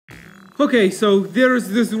Okay, so there's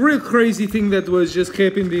this real crazy thing that was just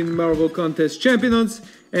happened in Marvel Contest Champions,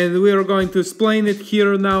 and we are going to explain it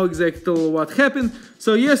here now exactly what happened.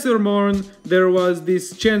 So yesterday morning there was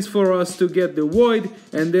this chance for us to get the Void,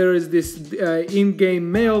 and there is this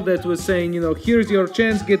in-game mail that was saying, you know, here's your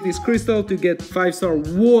chance, get this crystal to get 5-star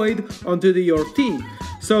Void onto your team.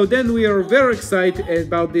 So then we are very excited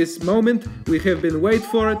about this moment. We have been waiting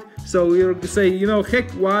for it. So we're say, you know,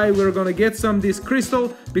 heck, why we're gonna get this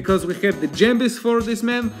crystal, because we have the GEMBIS for this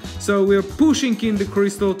man. So we're pushing in the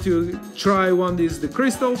crystal to try the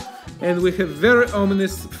crystal, and we have very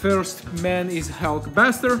ominous first man is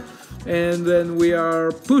Hulkbuster, and then we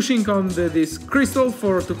are pushing on this crystal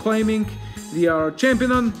to claiming our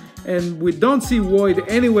champion. And we don't see Void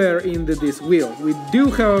anywhere in this wheel. We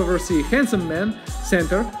do, however, see Handsome Man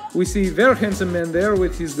center. We see very handsome man there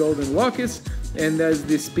with his golden lockets. And as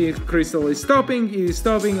this pink crystal is stopping, it is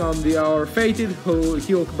stopping on our fated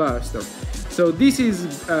Hulkbuster. So this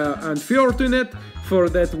is unfortunate for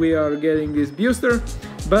that we are getting this booster.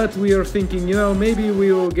 But we are thinking, you know, maybe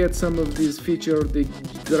we will get some of these feature, the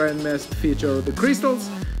Grandmaster feature, the crystals.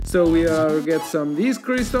 So we are get some of these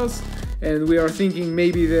crystals. And we are thinking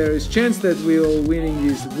maybe there is chance that we'll winning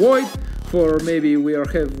this Void, for maybe we are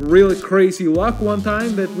have really crazy luck one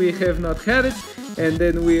time that we have not had it, and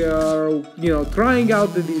then we are, you know, trying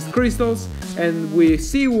out these crystals, and we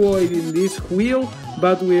see Void in this wheel,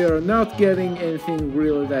 but we are not getting anything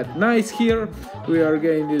really that nice here. We are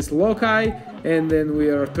getting this Loki, and then we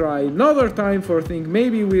are trying another time for think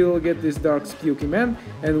maybe we will get this Dark Spooky Man,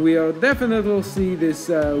 and we are definitely see this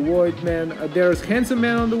Void Man. There's Handsome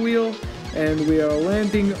Man on the wheel, and we are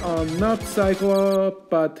landing on not Cyclops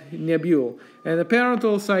but Nebula. And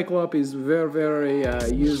apparently Cyclops is very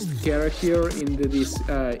used character in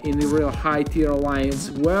in the real high tier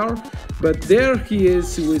alliance war, but there he is.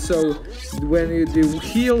 So when the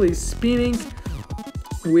wheel is spinning,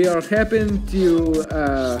 we are happen to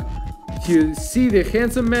see the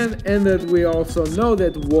Handsome Man, and that we also know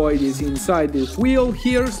that Void is inside the wheel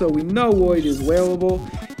here, so we know Void is available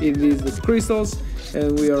in these crystals.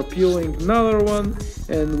 And we are peeling another one,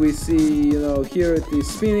 and we see, you know, here it is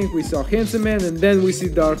spinning, we saw Handsome Man, and then we see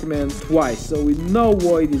Dark Man twice. So we know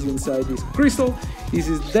Void is inside this crystal. This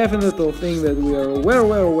is definitely a thing that we are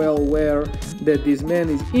well aware that this man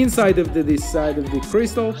is inside of this side of the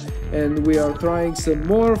crystal, and we are trying some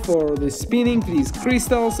more for the spinning these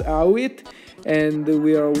crystals out, and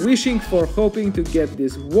we are wishing for hoping to get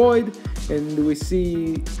this Void, and we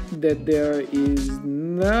see that there is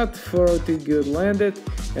not pretty good landed,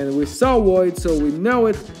 and we saw Void, so we know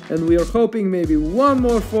it, and we are hoping maybe one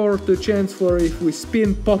more for the chance for if we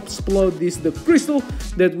spin pop explode the crystal,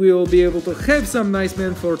 that we will be able to have some nice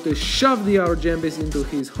man for to shove our GEMBIS into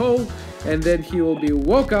his hole, and then he will be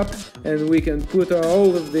woke up, and we can put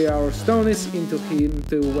all of our stones into him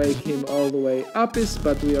to wake him all the way up.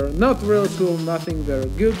 But we are not really cool, nothing very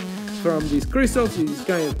good from these crystals. It's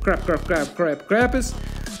kind of crap.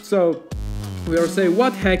 So we are saying,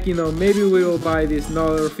 what heck, you know, maybe we will buy this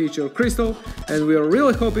another feature crystal, and we are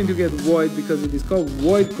really hoping to get Void, because it is called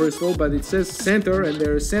Void crystal, but it says center, and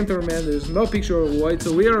there is center man, there's no picture of Void,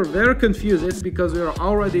 so we are very confused, because we are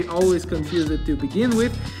already always confused to begin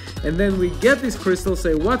with. And then we get this crystal,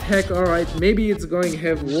 say, what heck, alright, maybe it's going to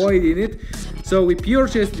have Void in it. So we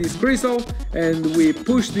purchase this crystal, and we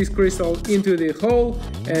push this crystal into the hole,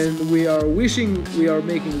 and we are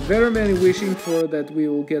making very many wishing for that we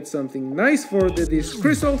will get something nice for this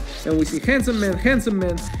crystal. And we see Handsome Man,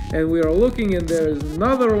 and we are looking, and there is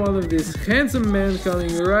another one of this Handsome Man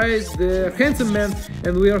coming right there, Handsome Man,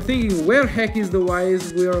 and we are thinking, where heck is the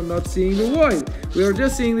wise? We are not seeing the Void. We are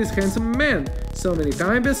just seeing this Handsome Man so many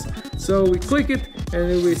times. So we click it,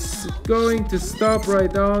 and we're going to stop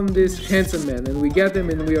right on this Handsome Man, and we get him,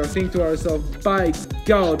 and we are thinking to ourselves, by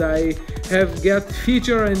God, I have got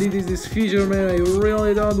feature, and it is this feature man I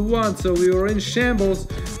really don't want. So we were in shambles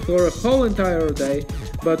for a whole entire day,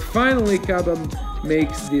 but finally Kabam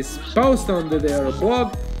makes this post on their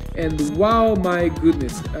blog, and wow, my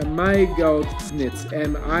goodness, my goodness,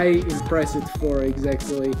 am I impressed for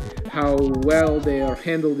exactly how well they are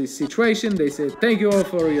handled this situation. They said, thank you all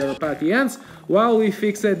for your patience while we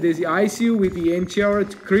fixed this ICU with the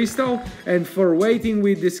enchanted crystal, and for waiting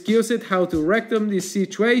we discussed how to rectum this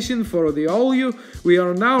situation for the all you. We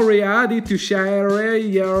are now ready to share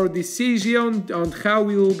your decision on how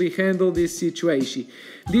we will be handle this situation.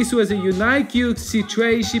 This was a unique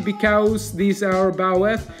situation because these are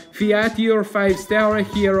both Fiat your 5-star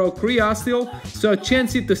hero Creostil, so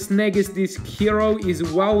chance to snag this hero is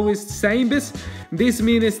always GEMBIS. This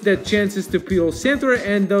means that chances to pull center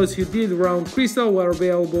and those who did round crystal were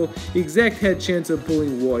available exact had chance of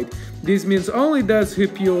pulling void. This means only those who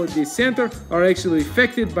pull the center are actually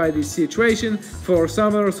affected by this situation. For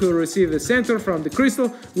summoners who receive the center from the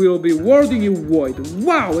crystal, we will be warding you void.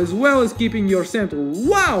 Wow! As well as keeping your center.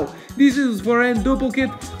 Wow! This is for end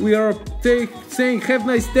duplicate. We are saying have a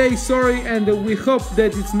nice day, sorry, and we hope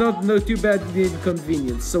that it's not too bad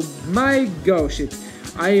inconvenience. So my gosh,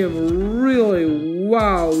 I am really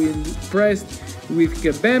wow impressed with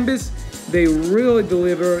GEMBIS. They really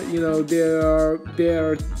deliver, you know, they are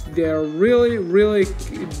really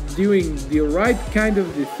doing the right kind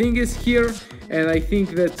of the things here. And I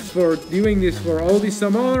think that for doing this for all these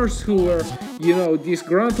summoners who were, you know,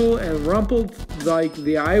 disgruntled and rumpled like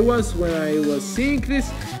I was when I was seeing this,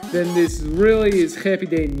 then this really is happy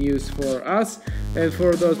day news for us. And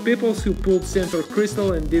for those people who pulled center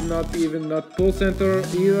crystal and did not pull center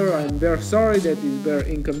either, I'm very sorry, that is very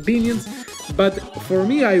inconvenience. But for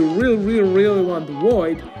me, I really want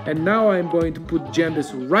void, and now I'm going to put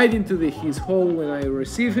GEMBIS right into his hole when I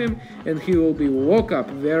receive him, and he will be woke up.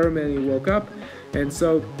 Very many woke up, and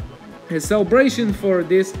so as celebration for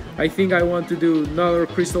this, I think I want to do another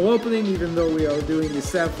crystal opening, even though we are doing the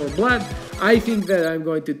sap for blood. I think that I'm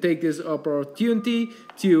going to take this opportunity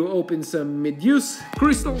to open some Medusa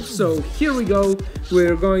crystals. So here we go.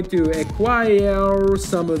 We're going to acquire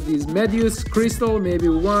some of these Medusa crystal. Maybe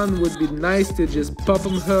one would be nice to just pop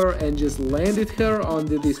on her and just land it her on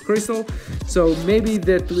this crystal. So maybe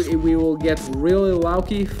that we will get really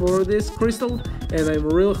lucky for this crystal. And I'm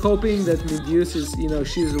really hoping that Medusa is, you know,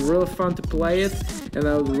 she's really fun to play it, and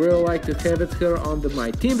I would really like to have it here on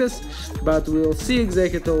my GEMBIS, but we'll see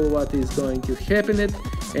exactly what is going to happen it.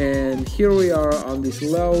 And here we are on this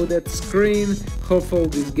loaded screen. Hopefully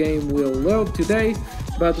this game will load today.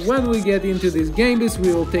 But when we get into this GEMBIS,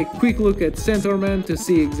 we will take a quick look at Centerman to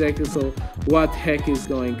see exactly what heck is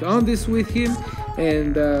going on this with him,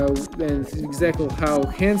 and exactly how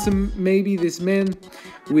handsome maybe this man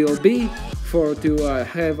will be to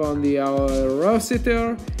have on our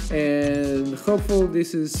roster. And hopefully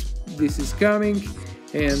this is coming.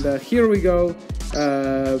 And here we go.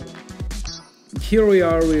 Here we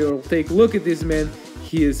are. We will take a look at this man.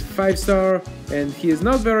 He is 5-star and he is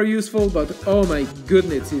not very useful, but oh my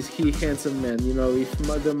goodness, is he handsome man. You know, if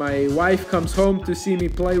my wife comes home to see me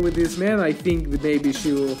play with this man, I think maybe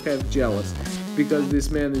she will have jealous, because this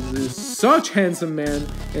man is such handsome man,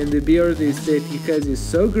 and the beard that he has is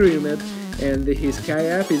so groomed, and his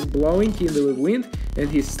cap is blowing in the wind, and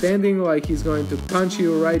he's standing like he's going to punch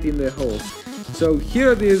you right in the hole. So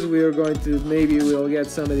here it is. We're going to, maybe we'll get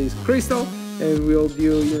some of these crystal, and we'll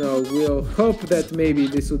do, you know, we'll hope that maybe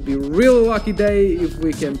this would be a real lucky day if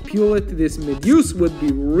we can pull it. This Medusa would be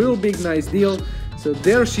a real big nice deal. So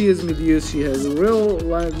there she is, Medusa. She has real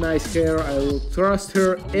nice hair. I will trust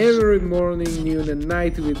her every morning, noon and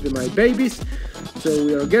night with my babies. So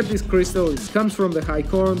we'll get this crystal. It comes from the high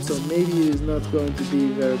corn, so maybe it is not going to be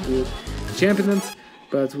very good champions,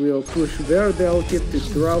 but we'll push very delicate to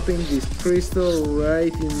dropping this crystal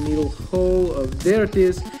right in the middle hole of there it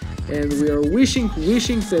is. And we are wishing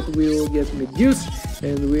that we will get Medusa,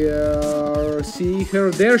 and we are seeing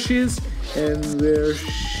her. There she is, and where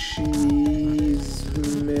she's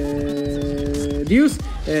Medusa,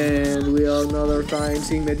 and we are another time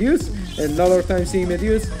seeing Medusa, and another time seeing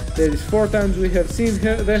Medusa. That is 4 times we have seen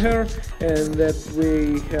her, and that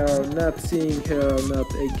we are not seeing her, not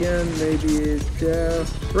again. Maybe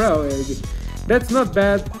that's not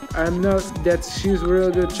bad. She's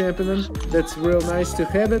really good champion. That's real nice to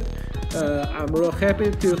have it. I'm real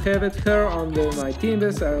happy to have it her on my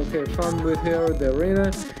GEMBIS. I'll have fun with her in the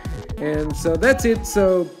arena. And so that's it.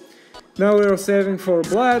 So now we're saving for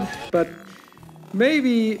blood, but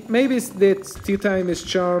maybe that 2 times is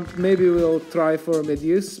charmed. Maybe we'll try for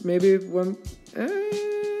Medusa. Maybe one.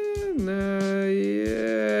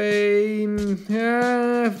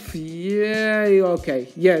 Okay,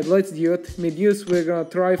 yeah, let's do it. Medusa, we're gonna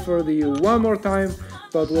try for you one more time,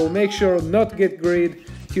 but we'll make sure not get greed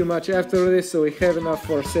too much after this, so we have enough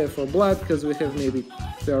for save for blood, because we have maybe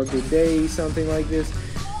 30 days, something like this.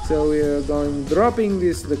 So we're going dropping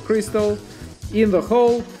the crystal in the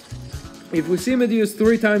hole. If we see Medusa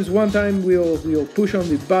 3 times, 1 time we'll push on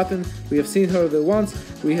the button. We have seen her the once,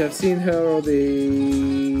 we have seen her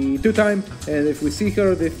the 2 times, and if we see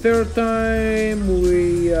her the 3rd time,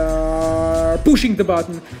 we are pushing the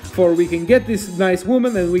button for we can get this nice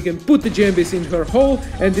woman and we can put the GEMBIS in her hole.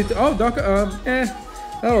 And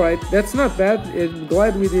alright, that's not bad. I'm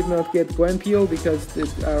glad we did not get Gwen Peel, because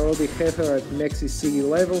I already have her at Maxi C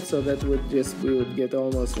level, so that would we would get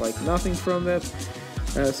almost like nothing from that.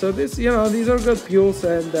 So this, these are good pulls,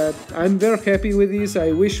 and I'm very happy with these.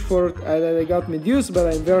 I wish for that I got Medusa,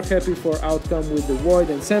 but I'm very happy for outcome with the Void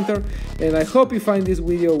and Center. And I hope you find this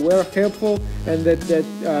video well helpful, and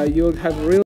that you'll have really